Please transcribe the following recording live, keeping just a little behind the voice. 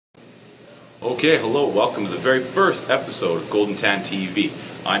Okay, hello, welcome to the very first episode of Golden Tan TV.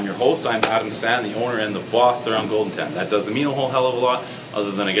 I'm your host, I'm Adam San, the owner and the boss around Golden Tan. That doesn't mean a whole hell of a lot,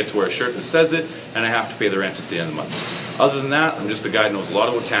 other than I get to wear a shirt that says it, and I have to pay the rent at the end of the month. Other than that, I'm just a guy who knows a lot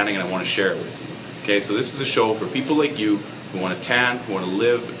about tanning, and I want to share it with you. Okay, so this is a show for people like you who want to tan, who want to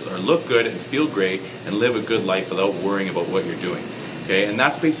live or look good and feel great, and live a good life without worrying about what you're doing. Okay, and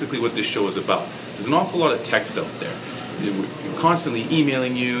that's basically what this show is about. There's an awful lot of text out there. You're constantly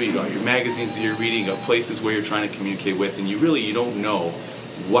emailing you got your magazines that you're reading, you got places where you're trying to communicate with, and you don't know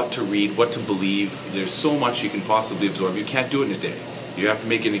what to read, what to believe. There's so much you can possibly absorb. You can't do it in a day. You have to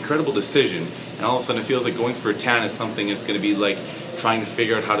make an incredible decision, and all of a sudden it feels like going for a tan is something that's going to be like trying to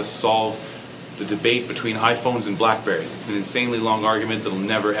figure out how to solve the debate between iPhones and Blackberries. It's an insanely long argument that'll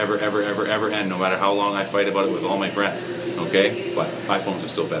never, ever, ever, ever, ever end, no matter how long I fight about it with all my friends. Okay? But iPhones are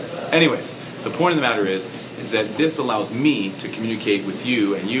still better. Anyways, the point of the matter is that this allows me to communicate with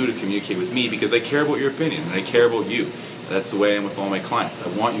you and you to communicate with me because I care about your opinion and I care about you. That's the way I am with all my clients. I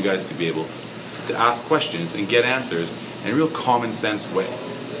want you guys to be able to ask questions and get answers in a real common sense way.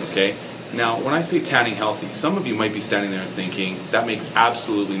 Okay? Now, when I say tanning healthy, some of you might be standing there and thinking, that makes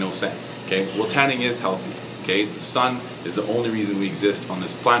absolutely no sense. Okay? Well, tanning is healthy. Okay? The sun is the only reason we exist on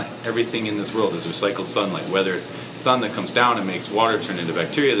this planet. Everything in this world is recycled sunlight, whether it's sun that comes down and makes water turn into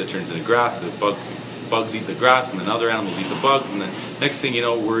bacteria that turns into grass, that bugs eat the grass, and then other animals eat the bugs, and then next thing you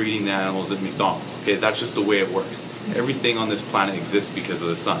know, we're eating the animals at McDonald's. Okay? That's just the way it works. Everything on this planet exists because of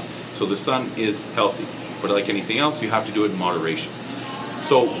the sun. So the sun is healthy. But like anything else, you have to do it in moderation.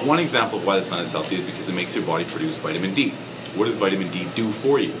 So one example of why the sun is healthy is because it makes your body produce vitamin D. What does vitamin D do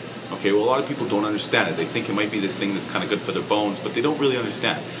for you? Okay, well, a lot of people don't understand it. They think it might be this thing that's kind of good for their bones, but they don't really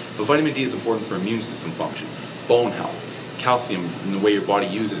understand. But vitamin D is important for immune system function, bone health, calcium in the way your body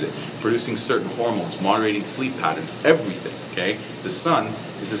uses it, producing certain hormones, moderating sleep patterns, everything, okay? The sun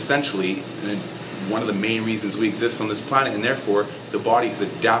is essentially one of the main reasons we exist on this planet, and therefore the body has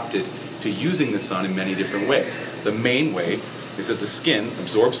adapted to using the sun in many different ways. The main way is that the skin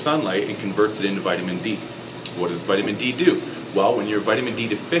absorbs sunlight and converts it into vitamin D. What does vitamin D do? Well, when you're vitamin D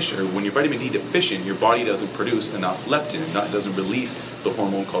deficient, your body doesn't produce enough leptin. It doesn't release the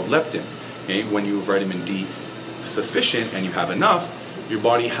hormone called leptin. Okay? When you're vitamin D sufficient and you have enough, your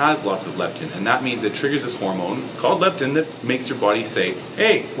body has lots of leptin, and that means it triggers this hormone called leptin that makes your body say,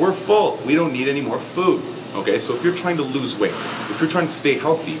 hey, we're full, we don't need any more food. Okay, so if you're trying to lose weight, if you're trying to stay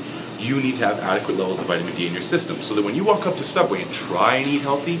healthy, you need to have adequate levels of vitamin D in your system so that when you walk up to Subway and try and eat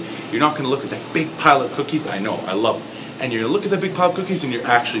healthy, you're not going to look at that big pile of cookies. I know, I love them. And you're going to look at that big pile of cookies and you're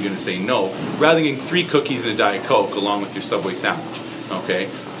actually going to say no, rather than getting 3 cookies and a Diet Coke along with your Subway sandwich. Okay?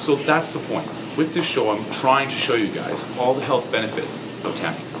 So that's the point. With this show, I'm trying to show you guys all the health benefits of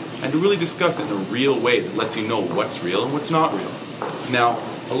tanning and to really discuss it in a real way that lets you know what's real and what's not real. Now,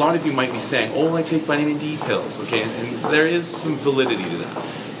 a lot of you might be saying, oh, I take vitamin D pills, okay? And there is some validity to that.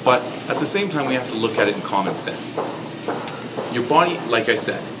 But at the same time, we have to look at it in common sense. Your body, like I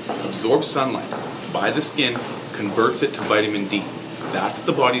said, absorbs sunlight by the skin, converts it to vitamin D. That's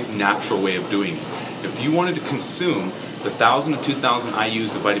the body's natural way of doing it. If you wanted to consume the 1,000 to 2,000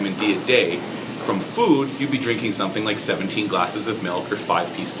 IUs of vitamin D a day from food, you'd be drinking something like 17 glasses of milk or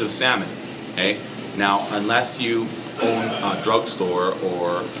 5 pieces of salmon. Okay? Now, unless you own a drugstore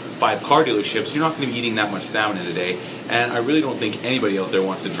or 5 car dealerships, you're not going to be eating that much salmon in a day, and I really don't think anybody out there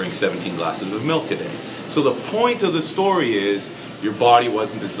wants to drink 17 glasses of milk a day. So the point of the story is your body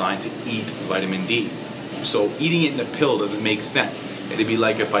wasn't designed to eat vitamin D. So eating it in a pill doesn't make sense. It'd be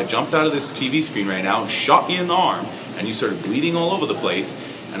like if I jumped out of this TV screen right now and shot me in the arm and you started bleeding all over the place,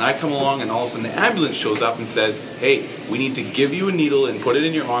 and I come along and all of a sudden the ambulance shows up and says, hey, we need to give you a needle and put it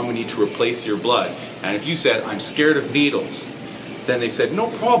in your arm, we need to replace your blood. And if you said, I'm scared of needles, then they said, no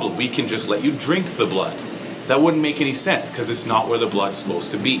problem, we can just let you drink the blood. That wouldn't make any sense because it's not where the blood's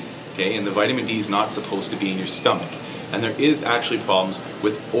supposed to be. Okay? And the vitamin D is not supposed to be in your stomach. And there is actually problems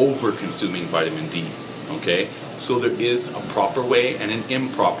with over-consuming vitamin D. Okay? So there is a proper way and an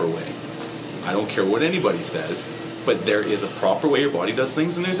improper way. I don't care what anybody says, but there is a proper way your body does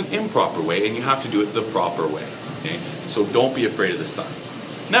things and there's an improper way, and you have to do it the proper way. Okay? So don't be afraid of the sun.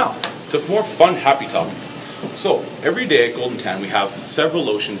 Now, to more fun, happy topics. So, every day at Golden Tan we have several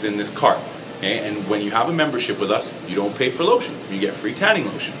lotions in this cart. Okay? And when you have a membership with us, you don't pay for lotion. You get free tanning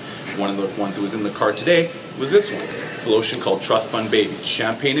lotion. One of the ones that was in the cart today was this one. It's a lotion called Trust Fund Baby. It's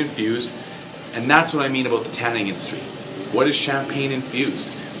champagne infused, and that's what I mean about the tanning industry. What is champagne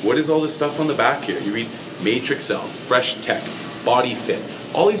infused? What is all this stuff on the back here? You read Matrix Cell, Fresh Tech, Body Fit.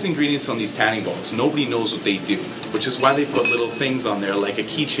 All these ingredients on these tanning bottles, nobody knows what they do, which is why they put little things on there like a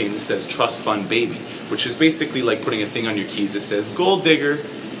keychain that says Trust Fund Baby, which is basically like putting a thing on your keys that says Gold Digger,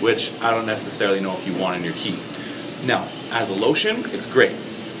 which I don't necessarily know if you want in your keys. Now, as a lotion, it's great.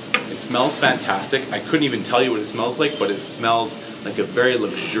 It smells fantastic. I couldn't even tell you what it smells like, but it smells like a very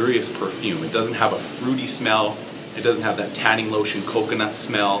luxurious perfume. It doesn't have a fruity smell. It doesn't have that tanning lotion coconut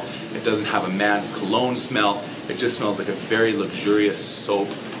smell. It doesn't have a man's cologne smell. It just smells like a very luxurious soap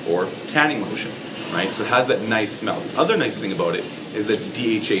or tanning lotion, right? So it has that nice smell. The other nice thing about it is that it's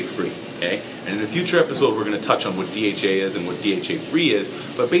DHA free, okay? And in a future episode, we're going to touch on what DHA is and what DHA free is,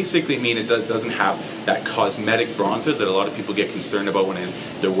 but basically mean it doesn't have that cosmetic bronzer that a lot of people get concerned about when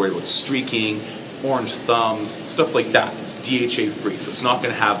they're worried about streaking, orange thumbs, stuff like that. It's DHA free, so it's not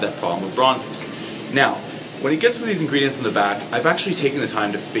going to have that problem with bronzers. Now, when it gets to these ingredients in the back, I've actually taken the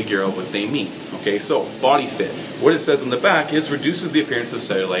time to figure out what they mean. Okay, so Body Fit. What it says on the back is reduces the appearance of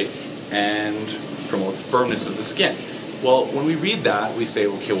cellulite and promotes firmness of the skin. Well, when we read that, we say,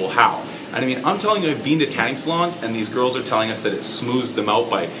 okay, well, how? And I mean, I'm telling you, I've been to tanning salons, and these girls are telling us that it smooths them out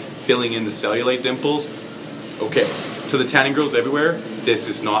by filling in the cellulite dimples. Okay, to the tanning girls everywhere, this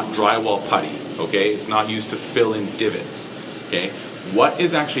is not drywall putty. Okay, it's not used to fill in divots. Okay, what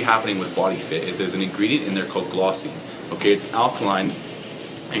is actually happening with Body Fit is there's an ingredient in there called glycine. Okay, it's an alkaline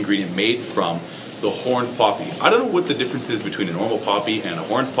ingredient made from the horned poppy. I don't know what the difference is between a normal poppy and a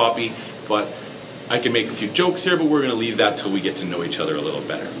horned poppy, but I can make a few jokes here, but we're going to leave that till we get to know each other a little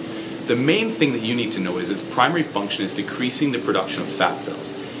better. The main thing that you need to know is its primary function is decreasing the production of fat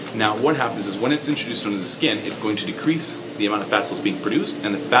cells. Now, what happens is when it's introduced under the skin, it's going to decrease the amount of fat cells being produced,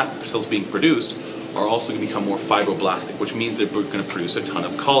 and the fat cells being produced are also going to become more fibroblastic, which means they're going to produce a ton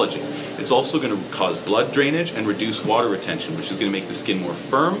of collagen. It's also going to cause blood drainage and reduce water retention, which is going to make the skin more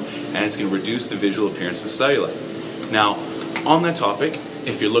firm, and it's going to reduce the visual appearance of cellulite. Now, on that topic,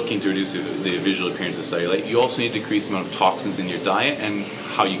 if you're looking to reduce the visual appearance of cellulite, you also need to decrease the amount of toxins in your diet and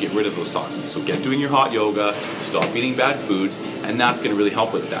how you get rid of those toxins. So get doing your hot yoga, stop eating bad foods, and that's going to really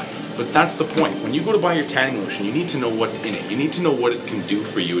help with that. But that's the point. When you go to buy your tanning lotion, you need to know what's in it. You need to know what it can do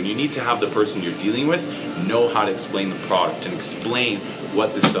for you, and you need to have the person you're dealing with know how to explain the product and explain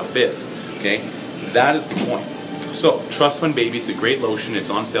what this stuff is. Okay? That is the point. So, Trust Fund Baby, it's a great lotion. It's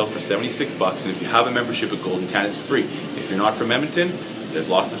on sale for $76, and if you have a membership at Golden Tan, it's free. If you're not from Edmonton, there's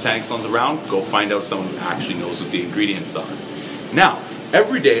lots of tanning salons around. Go find out someone who actually knows what the ingredients are. Now,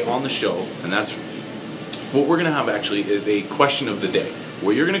 every day on the show, and that's what we're going to have actually, is a question of the day,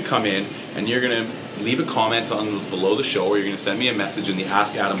 where you're going to come in and you're going to leave a comment below the show, or you're going to send me a message in the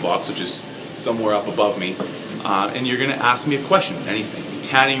Ask Adam box, which is somewhere up above me, and you're going to ask me a question, anything.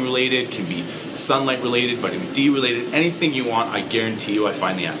 Tanning related, can be sunlight related, vitamin D related, anything you want. I guarantee you I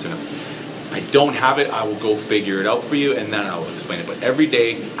find the answer. And if I don't have it, I will go figure it out for you, and then I will explain it. But every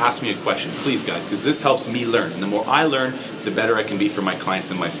day, ask me a question, please, guys, because this helps me learn. And the more I learn, the better I can be for my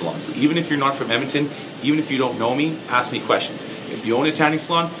clients in my salon. So even if you're not from Edmonton, even if you don't know me, ask me questions. If you own a tanning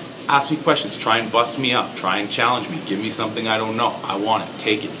salon, ask me questions. Try and bust me up. Try and challenge me. Give me something I don't know. I want it.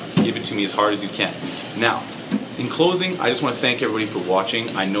 Take it. Give it to me as hard as you can. Now, in closing, I just want to thank everybody for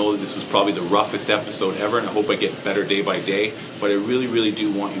watching. I know this was probably the roughest episode ever, and I hope I get better day by day, but I really, really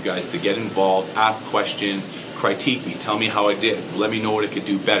do want you guys to get involved, ask questions, critique me, tell me how I did, let me know what I could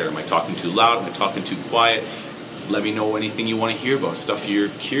do better. Am I talking too loud? Am I talking too quiet? Let me know anything you want to hear about, stuff you're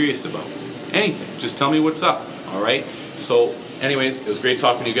curious about. Anything. Just tell me what's up, all right? So, anyways, it was great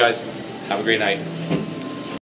talking to you guys. Have a great night.